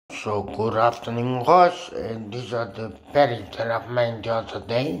So good afternoon guys, and these are the patties that I've made the other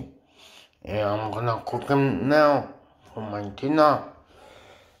day, and I'm gonna cook them now for my dinner.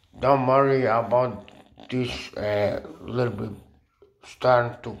 Don't worry about this little bit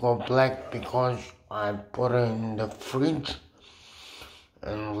starting to go black because I put it in the fridge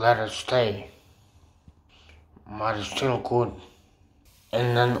and let it stay, but it's still good.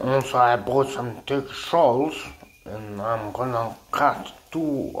 And then also I bought some Turkish rolls, and I'm gonna cut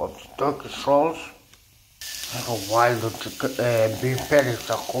 2 of the Turkish rolls. So while the beef patties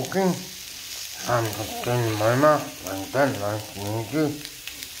are cooking, I'm just doing my mouth like that, nice and easy.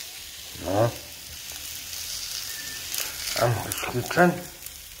 No. I'm just kitchen.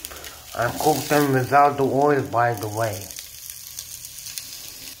 I cook them without the oil, by the way.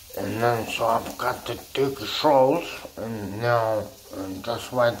 And then so I've got the Turkish rolls, and now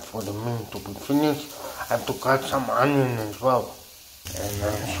just wait for the meat to be finished. I have to cut some onion as well. And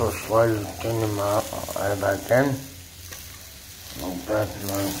then so slowly turn them out as I can. Like that,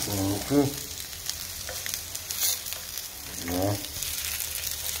 nice and easy. Yeah.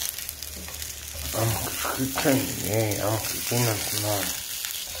 Amke's kitchen, yeah, Amke's dinner tonight.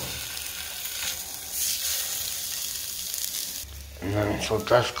 And then so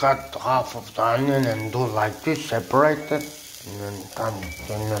just cut half of the onion and do like this, separate it. And then turn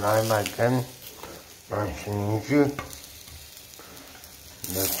it as I can. Nice and easy.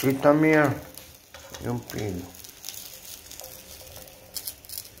 That's it, Amir. Yuppie.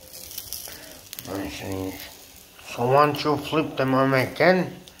 Nice and easy. So once you flip them on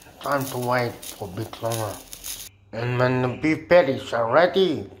again, time to wait for a bit longer. And when the beef patties are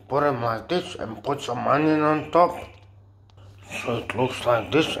ready, put them like this and put some onion on top. So it looks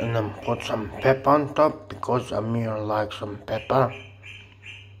like this, and then put some pepper on top because Amir likes some pepper.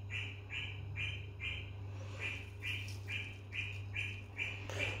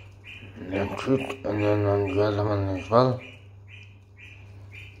 That's it, and then on the other one as well.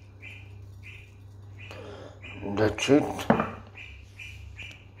 That's it.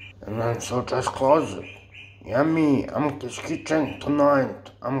 And then so just close it. Yummy, Amke's kitchen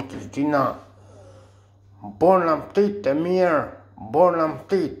tonight, Amke's dinner. Bon appetit, Amir. Bon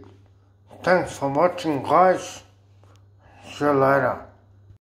appetit. Thanks for watching, guys. See you later.